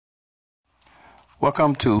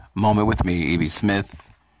Welcome to Moment with me, E.B.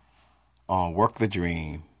 Smith, on Work the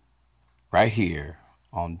Dream, right here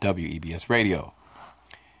on WEBS Radio.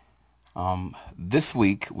 This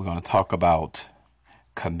week, we're going to talk about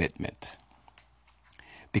commitment,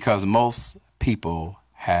 because most people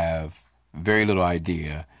have very little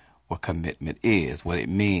idea what commitment is, what it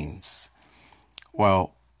means.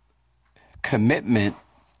 Well, commitment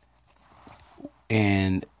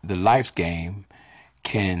in the life's game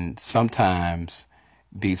can sometimes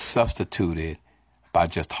be substituted by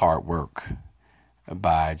just hard work,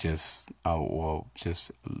 by just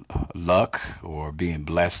luck or being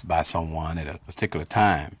blessed by someone at a particular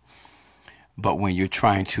time. But when you're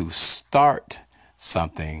trying to start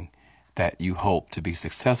something that you hope to be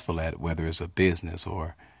successful at, whether it's a business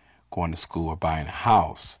or going to school or buying a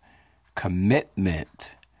house,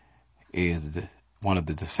 commitment is one of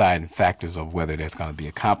the deciding factors of whether that's going to be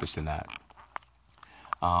accomplished or not.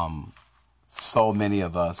 So many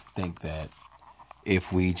of us think that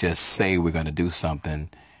if we just say we're going to do something,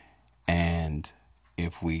 and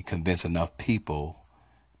if we convince enough people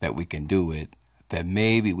that we can do it, that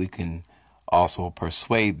maybe we can also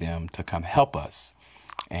persuade them to come help us.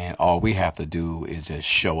 And all we have to do is just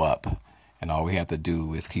show up, and all we have to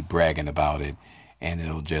do is keep bragging about it, and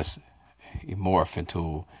it'll just morph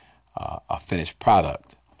into a finished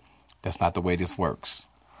product. That's not the way this works.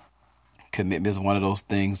 Commitment is one of those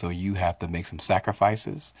things where you have to make some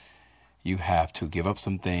sacrifices. You have to give up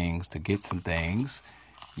some things to get some things.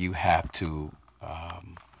 You have to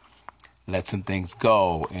let some things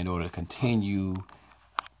go in order to continue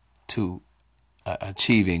to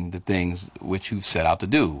achieving the things which you've set out to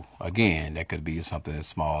do. Again, that could be something as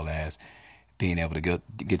small as being able to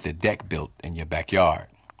get the deck built in your backyard.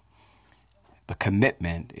 But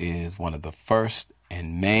commitment is one of the first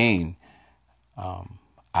and main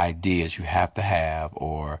ideas you have to have,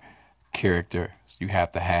 or character you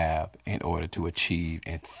have to have, in order to achieve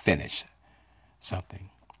and finish something.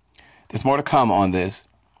 There's more to come on this.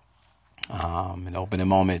 An opening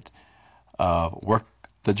moment of Work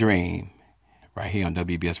the Dream right here on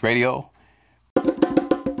WBS Radio.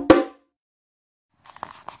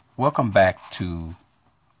 Welcome back to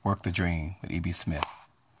Work the Dream with E.B. Smith.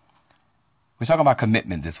 We're talking about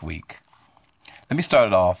commitment this week. Let me start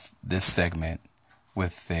it off this segment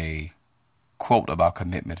with a quote about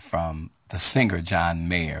commitment from the singer John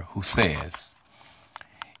Mayer, who says,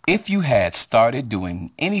 "If you had started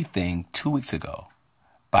doing anything 2 weeks ago,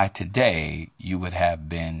 by today you would have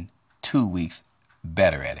been 2 weeks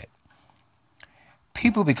better at it."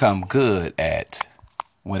 People become good at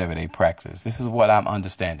whatever they practice. This is what I'm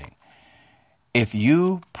understanding. If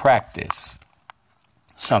you practice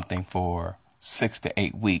something for 6 to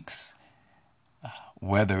 8 weeks,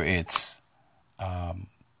 whether it's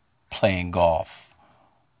playing golf,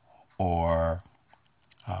 or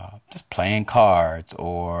just playing cards,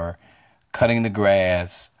 or cutting the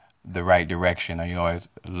grass the right direction. You always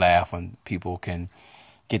laugh when people can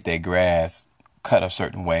get their grass cut a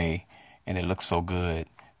certain way and it looks so good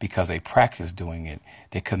because they practice doing it.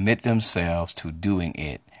 They commit themselves to doing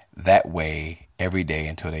it that way every day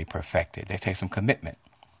until they perfect it. They take some commitment.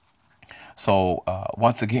 So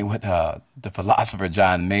once again, what the philosopher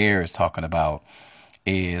John Mayer is talking about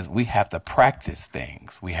is we have to practice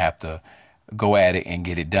things. We have to go at it and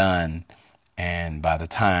get it done. And by the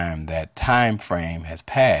time that time frame has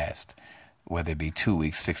passed, whether it be 2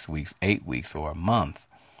 weeks, 6 weeks, 8 weeks, or a month,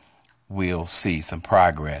 we'll see some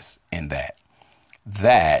progress in that.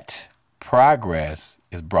 That progress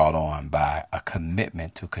is brought on by a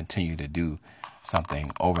commitment to continue to do something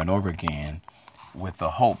over and over again with the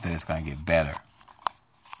hope that it's going to get better.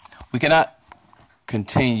 We cannot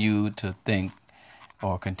continue to think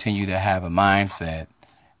or continue to have a mindset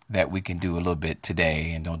that we can do a little bit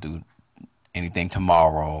today and don't do anything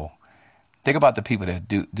tomorrow. Think about the people that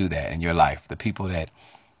do that in your life, the people that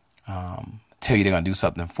tell you they're going to do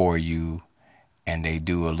something for you, and they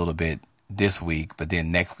do a little bit this week, but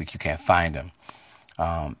then next week you can't find them.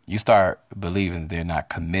 You start believing they're not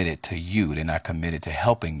committed to you. They're not committed to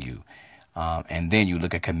helping you. And then you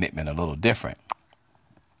look at commitment a little different.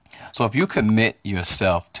 So if you commit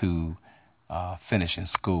yourself to finishing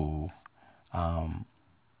school,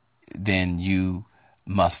 then you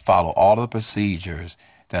must follow all the procedures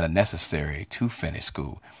that are necessary to finish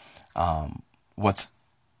school. What's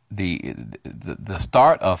the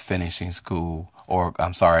start of finishing school, or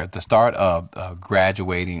I'm sorry, the start of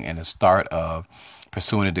graduating and the start of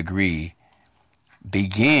pursuing a degree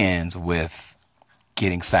begins with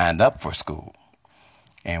getting signed up for school.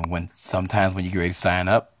 And sometimes when you get ready to sign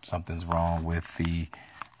up, something's wrong with the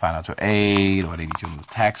financial aid, or they need you to do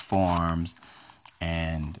tax forms.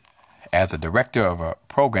 And as a director of a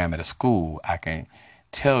program at a school, I can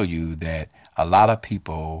tell you that a lot of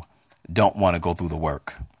people don't want to go through the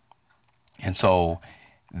work. And so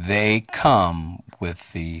they come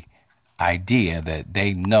with the idea that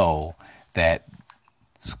they know that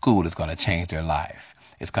school is going to change their life.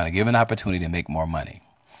 It's going to give an opportunity to make more money.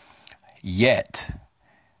 Yet,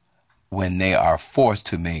 when they are forced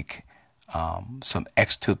to make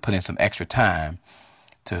put in some extra time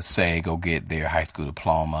to say go get their high school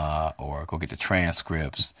diploma or go get the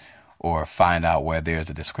transcripts or find out where there's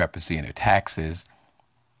a discrepancy in their taxes,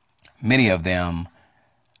 many of them,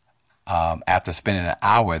 after spending an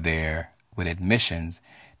hour there with admissions,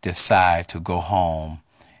 decide to go home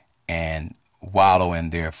and wallow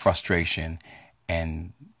in their frustration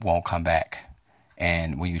and won't come back.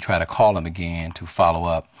 And when you try to call them again to follow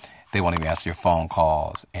up, they won't even answer your phone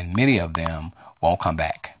calls. And many of them won't come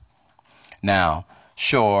back. Now,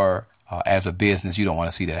 sure, as a business, you don't want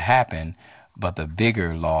to see that happen. But the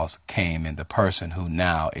bigger loss came in the person who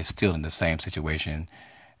now is still in the same situation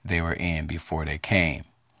they were in before they came.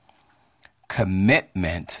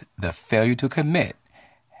 Commitment, the failure to commit,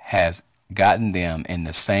 has gotten them in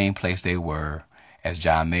the same place they were, as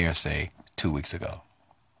John Mayer say, 2 weeks ago.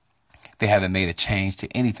 They haven't made a change to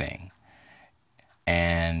anything.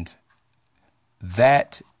 And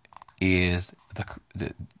that is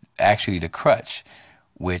actually the crutch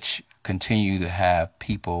which continue to have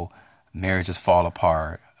people, marriages fall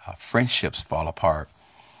apart, friendships fall apart,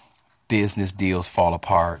 business deals fall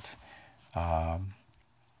apart.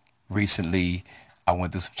 Recently, I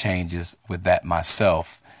went through some changes with that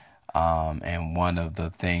myself. And one of the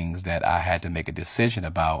things that I had to make a decision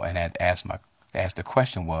about and had asked the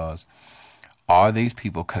question was, are these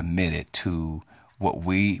people committed to what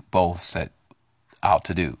we both set out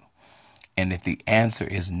to do? And if the answer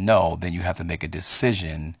is no, then you have to make a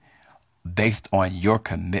decision based on your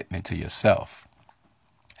commitment to yourself.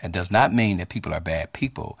 It does not mean that people are bad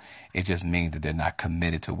people. It just means that they're not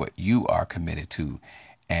committed to what you are committed to.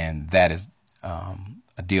 And that is a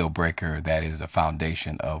deal breaker. That is a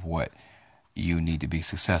foundation of what you need to be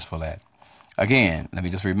successful at. Again, let me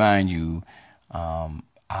just remind you,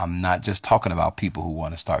 I'm not just talking about people who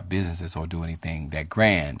want to start businesses or do anything that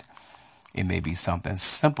grand. It may be something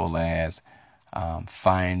simple as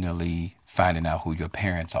finally finding out who your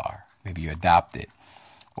parents are. Maybe you're adopted,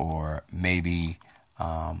 or maybe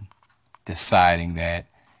deciding that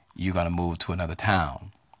you're going to move to another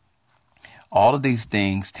town. All of these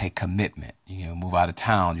things take commitment. Move out of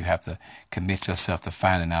town, you have to commit yourself to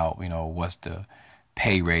finding out, what's the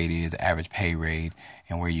pay rate is, the average pay rate,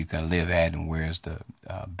 and where you can live at, and where's the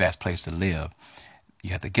best place to live.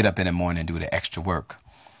 You have to get up in the morning and do the extra work.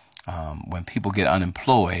 When people get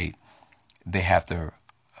unemployed, they have to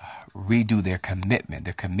redo their commitment.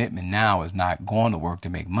 Their commitment now is not going to work to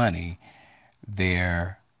make money.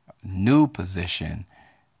 Their new position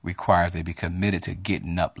requires they be committed to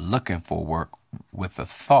getting up, looking for work with the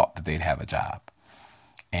thought that they'd have a job.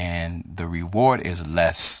 And the reward is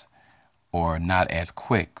less or not as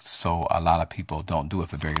quick. So a lot of people don't do it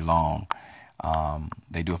for very long.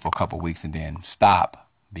 They do it for a couple of weeks and then stop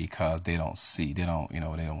because they don't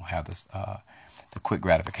have this, the quick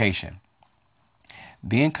gratification.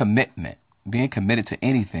 Being committed to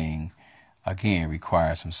anything, again,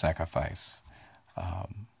 requires some sacrifice.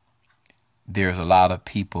 There's a lot of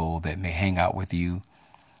people that may hang out with you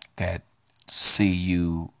that see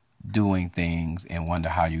you doing things and wonder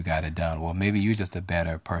how you got it done. Well, maybe you're just a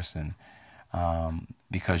better person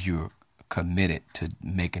because you're committed to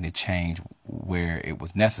making a change where it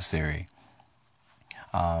was necessary.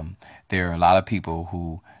 There are a lot of people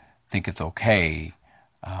who think it's okay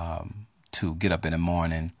to get up in the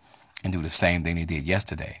morning and do the same thing they did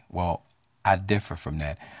yesterday. Well, I differ from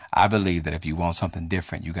that. I believe that if you want something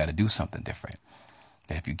different, you got to do something different.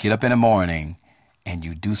 That if you get up in the morning and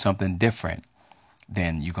you do something different,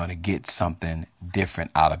 then you're going to get something different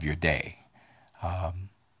out of your day.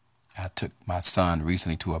 I took my son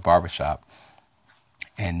recently to a barbershop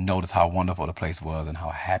and noticed how wonderful the place was and how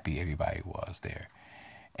happy everybody was there.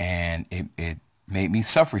 And it made me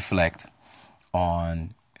self-reflect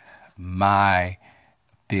on my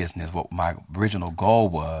business, what my original goal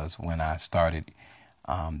was when I started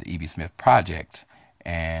the E.B. Smith Project.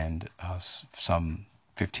 And some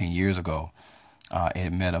 15 years ago,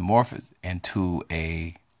 it metamorphosed into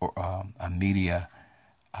a media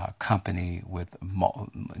company with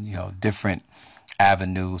different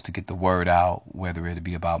avenues to get the word out, whether it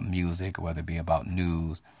be about music, whether it be about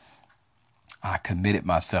news. I committed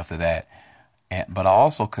myself to that, but I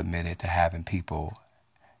also committed to having people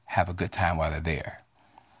have a good time while they're there.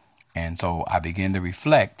 And so I began to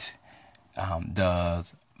reflect,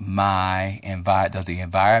 does does the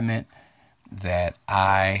environment that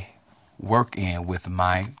I work in with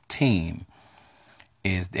my team,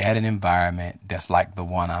 is that an environment that's like the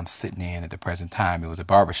one I'm sitting in at the present time? It was a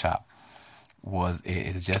barbershop.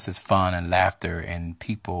 It's just as fun and laughter, and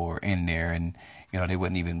people were in there, and they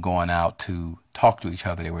wasn't even going out to talk to each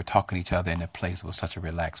other. They were talking to each other, and the place was such a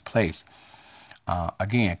relaxed place.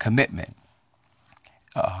 Again, commitment.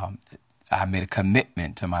 I made a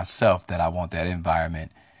commitment to myself that I want that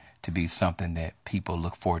environment to be something that people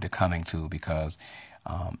look forward to coming to, because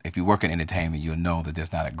if you work in entertainment, you'll know that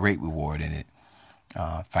there's not a great reward in it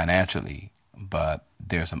financially, but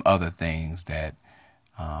there's some other things that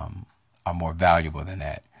are more valuable than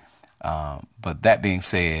that. But that being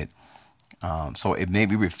said, so it made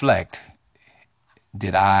me reflect,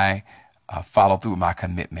 did I follow through with my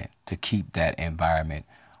commitment to keep that environment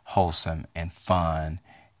wholesome and fun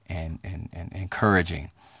and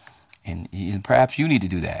encouraging? And perhaps you need to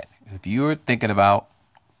do that. If you're thinking about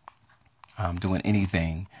doing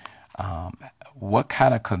anything, what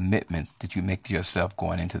kind of commitments did you make to yourself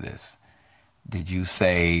going into this? Did you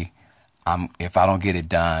say, if I don't get it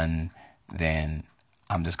done, then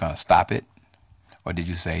I'm just going to stop it? Or did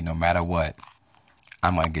you say, no matter what,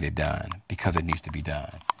 I'm going to get it done because it needs to be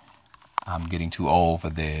done? I'm getting too old for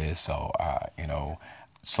this, so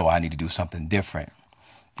I need to do something different.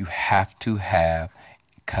 You have to have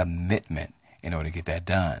commitment in order to get that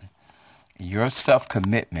done. Your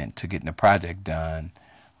self-commitment to getting the project done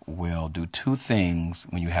will do two things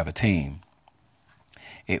when you have a team.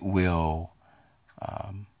 It will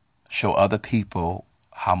show other people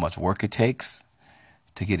how much work it takes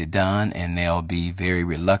to get it done, and they'll be very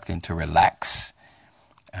reluctant to relax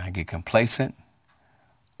and get complacent,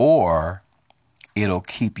 or it'll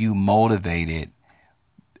keep you motivated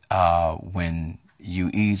when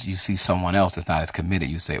you see someone else that's not as committed.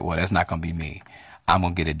 You say, well, that's not going to be me. I'm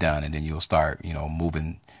going to get it done. And then you'll start,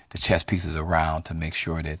 moving the chess pieces around to make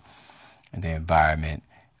sure that the environment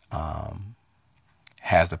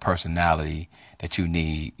has the personality that you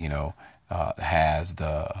need, has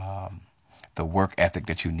the work ethic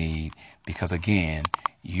that you need. Because, again,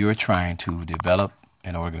 you're trying to develop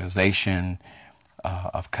an organization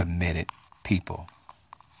of committed people.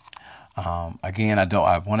 Again,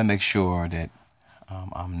 I want to make sure that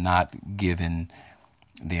I'm not giving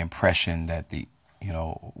the impression that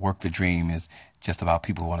Work the Dream is just about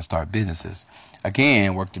people who want to start businesses.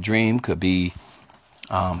 Again, Work the Dream could be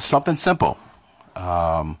something simple.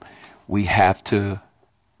 We have to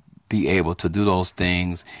be able to do those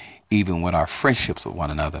things even with our friendships with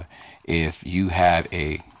one another. If you have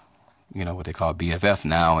what they call BFF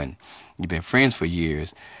now, and you've been friends for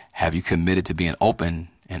years, have you committed to being open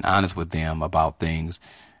and honest with them about things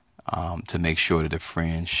to make sure that the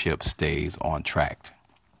friendship stays on track?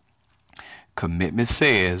 Commitment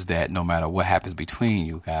says that no matter what happens between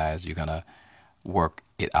you guys, you're going to work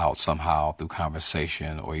it out somehow through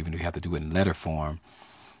conversation, or even if you have to do it in letter form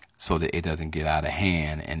so that it doesn't get out of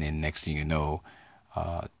hand. And then next thing you know,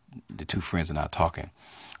 the two friends are not talking.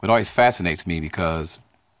 It always fascinates me because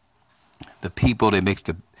the people that makes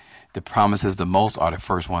the promises the most are the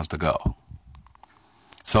first ones to go.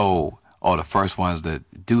 So, or the first ones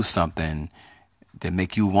that do something that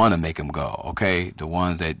make you want to make them go. Okay, the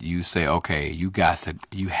ones that you say, okay, you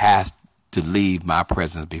has to leave my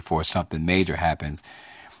presence before something major happens,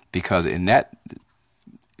 because in that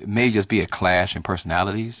it may just be a clash in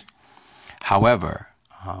personalities. However,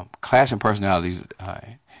 clash in personalities,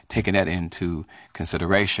 taking that into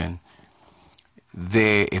consideration,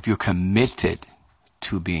 if you're committed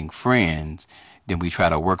to being friends, then we try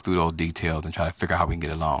to work through those details and try to figure out how we can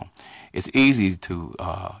get along. It's easy to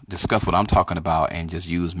discuss what I'm talking about and just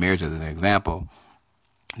use marriage as an example.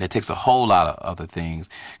 That takes a whole lot of other things.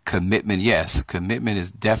 Commitment, yes. Commitment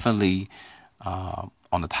is definitely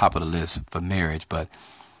on the top of the list for marriage, but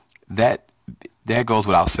that goes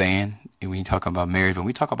without saying. When you talk about marriage, when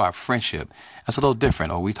we talk about friendship, that's a little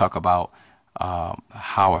different. Or we talk about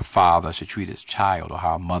how a father should treat his child, or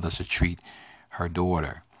how a mother should treat her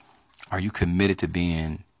daughter. Are you committed to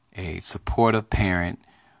being a supportive parent,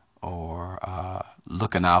 or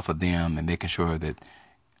looking out for them and making sure that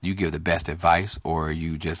you give the best advice? Or are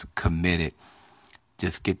you just committed,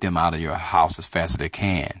 just get them out of your house as fast as they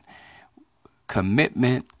can?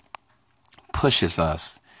 Commitment pushes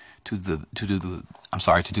us to do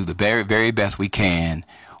the very, very best we can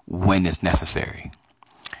when it's necessary.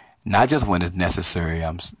 Not just when it's necessary,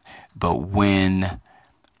 but when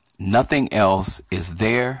nothing else is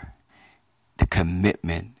there, the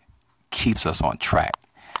commitment keeps us on track.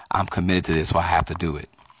 I'm committed to this, so I have to do it.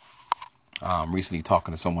 Recently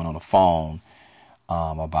talking to someone on the phone,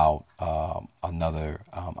 about another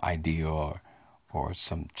idea or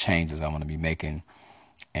some changes I want to be making.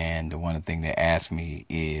 And the one thing they asked me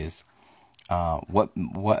is, how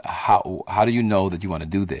do you know that you want to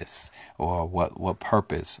do this, or what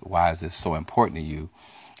purpose? Why is this so important to you?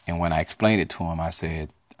 And when I explained it to him, I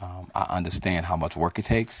said, I understand how much work it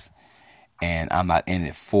takes, and I'm not in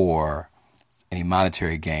it for any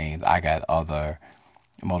monetary gains. I got other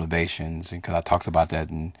motivations, and because I talked about that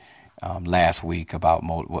in last week about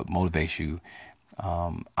what motivates you.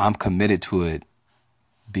 I'm committed to it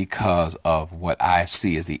because of what I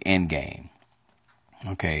see as the end game.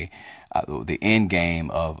 Okay, the end game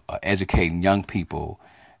of educating young people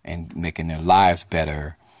and making their lives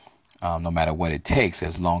better, no matter what it takes,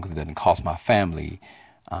 as long as it doesn't cost my family,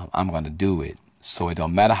 I'm going to do it. So it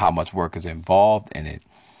don't matter how much work is involved in it.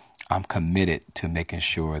 I'm committed to making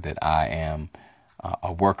sure that I am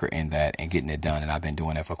a worker in that and getting it done. And I've been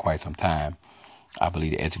doing that for quite some time. I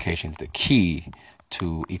believe that education is the key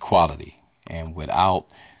to equality. And without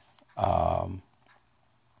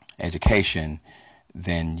education,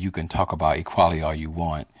 then you can talk about equality all you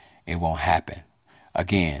want. It won't happen.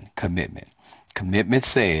 Again, commitment. Commitment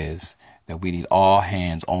says that we need all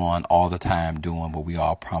hands on all the time doing what we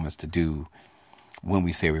all promise to do when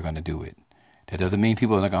we say we're going to do it. That doesn't mean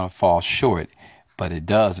people are not going to fall short, but it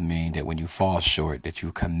does mean that when you fall short, that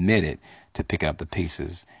you're committed to picking up the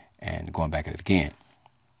pieces and going back at it again.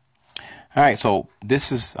 All right, so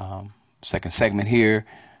this is second segment here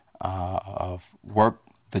of Work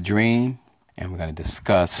the Dream, and we're going to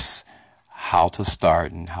discuss how to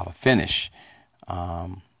start and how to finish.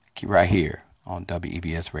 Keep right here on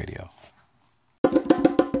WEBS Radio.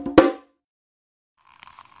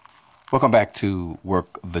 Welcome back to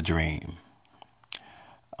Work the Dream.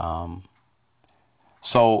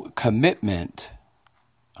 So commitment,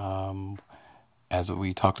 as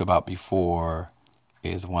we talked about before,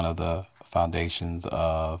 is one of the foundations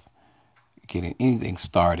of getting anything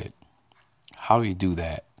started. How do you do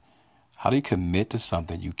that? How do you commit to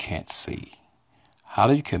something you can't see? How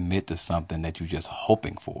do you commit to something that you're just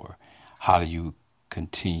hoping for? How do you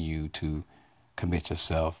continue to commit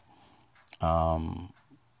yourself?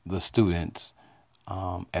 The students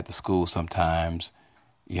at the school, sometimes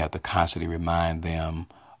you have to constantly remind them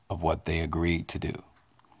of what they agreed to do.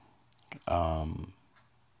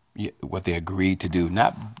 What they agreed to do,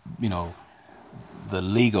 not, the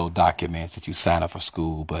legal documents that you sign up for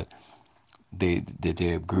school, but they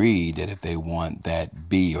agreed that if they want that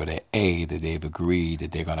B or that A, that they've agreed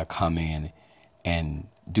that they're going to come in and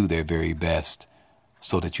do their very best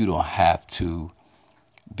so that you don't have to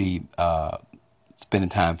be spending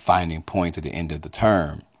time finding points at the end of the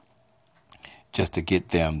term just to get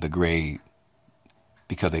them the grade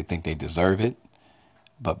because they think they deserve it,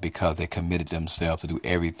 but because they committed themselves to do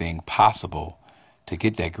everything possible to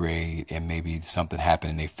get that grade, and maybe something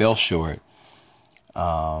happened and they fell short.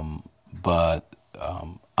 But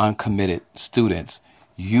uncommitted students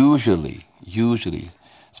usually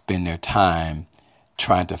spend their time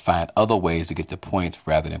trying to find other ways to get the points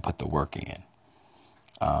rather than put the work in.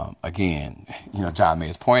 Again, John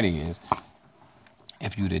Mayer's pointing is,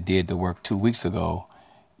 if you'd have did the work 2 weeks ago,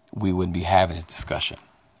 we wouldn't be having this discussion.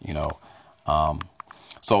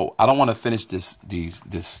 So I don't want to finish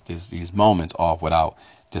these moments off without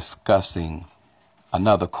discussing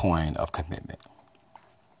another coin of commitment.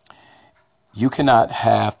 You cannot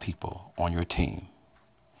have people on your team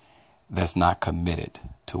that's not committed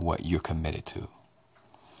to what you're committed to.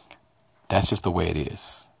 That's just the way it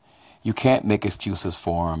is. You can't make excuses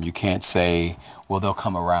for them. You can't say, well, they'll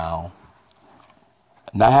come around.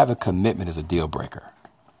 Not having commitment is a deal breaker.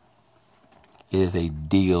 It is a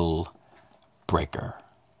deal breaker.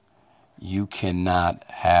 You cannot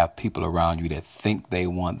have people around you that think they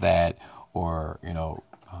want that, or,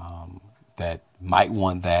 that might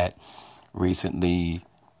want that. Recently,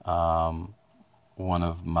 one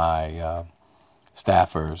of my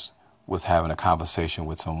staffers was having a conversation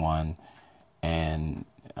with someone, and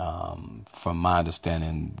from my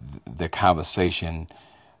understanding, the conversation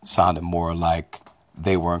sounded more like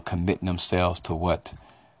they weren't committing themselves to what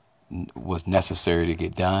was necessary to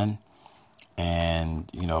get done. And,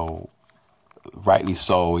 rightly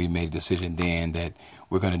so, he made a decision then that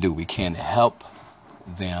we can't help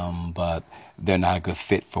them, but they're not a good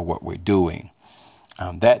fit for what we're doing.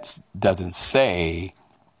 That doesn't say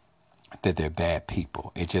that they're bad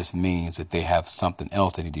people. It just means that they have something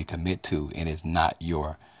else that they need to commit to, and it's not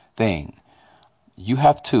your thing. You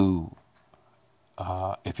have to,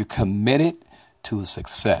 if you're committed to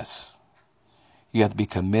success, you have to be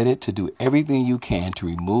committed to do everything you can to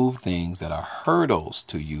remove things that are hurdles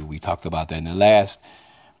to you. We talked about that in the last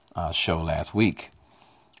show last week.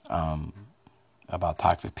 about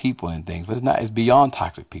toxic people and things, but it's not. It's beyond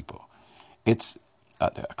toxic people. It's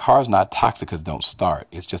a car is not toxic because it don't start.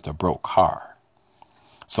 It's just a broke car.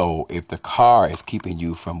 So if the car is keeping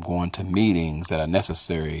you from going to meetings that are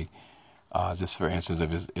necessary, just for instance,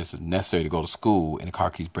 if it's necessary to go to school and the car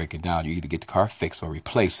keeps breaking down, you either get the car fixed or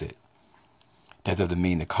replace it. That doesn't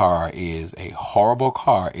mean the car is a horrible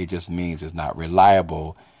car. It just means it's not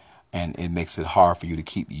reliable, and it makes it hard for you to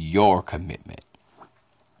keep your commitment.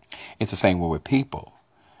 It's the same way with people.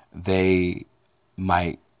 They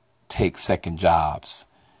might take second jobs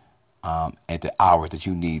at the hours that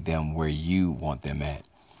you need them where you want them at.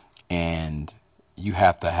 And you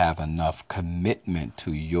have to have enough commitment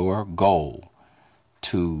to your goal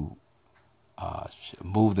to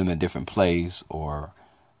move them in a different place or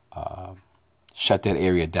shut that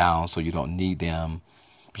area down so you don't need them.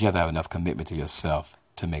 But you have to have enough commitment to yourself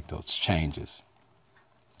to make those changes.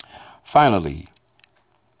 Finally,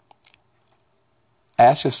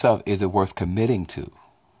 ask yourself, is it worth committing to?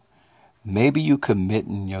 Maybe you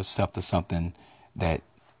committing yourself to something that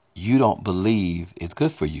you don't believe is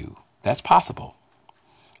good for you. That's possible.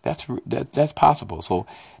 That's possible. So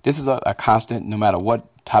this is a constant, no matter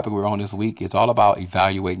what topic we're on this week. It's all about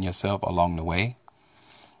evaluating yourself along the way.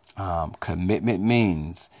 Commitment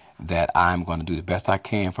means that I'm going to do the best I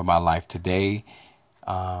can for my life today,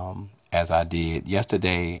 as I did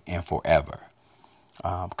yesterday and forever.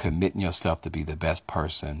 Committing yourself to be the best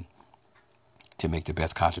person, to make the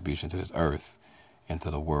best contribution to this earth and to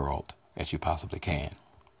the world as you possibly can.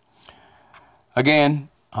 Again,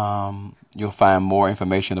 you'll find more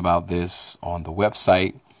information about this on the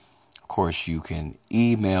website. Of course, you can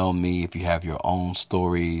email me if you have your own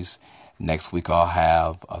stories. Next week, I'll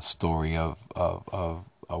have a story of a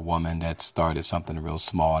woman that started something real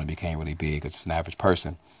small and became really big. It's an average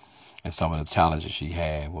person, and some of the challenges she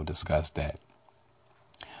had. We'll discuss that.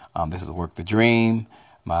 This is Work the Dream.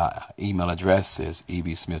 My email address is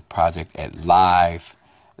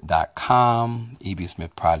ebsmithproject@live.com,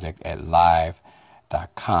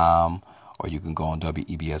 ebsmithproject@live.com, or you can go on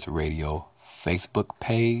WEBS Radio Facebook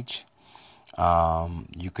page.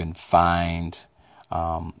 You can find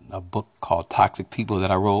a book called Toxic People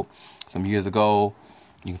that I wrote some years ago.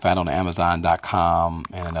 You can find it on Amazon.com,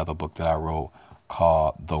 and another book that I wrote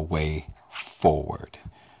called The Way Forward.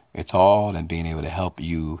 It's all in being able to help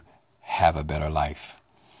you have a better life.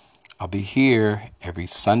 I'll be here every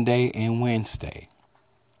Sunday and Wednesday.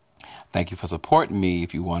 Thank you for supporting me.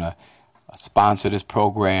 If you want to sponsor this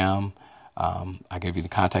program, I gave you the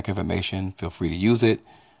contact information. Feel free to use it.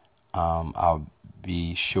 I'll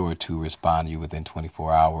be sure to respond to you within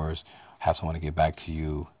 24 hours. Have someone to get back to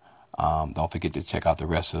you. Don't forget to check out the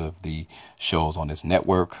rest of the shows on this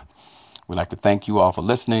network. We'd like to thank you all for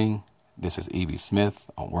listening. This is E.B. Smith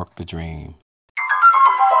on Work the Dream.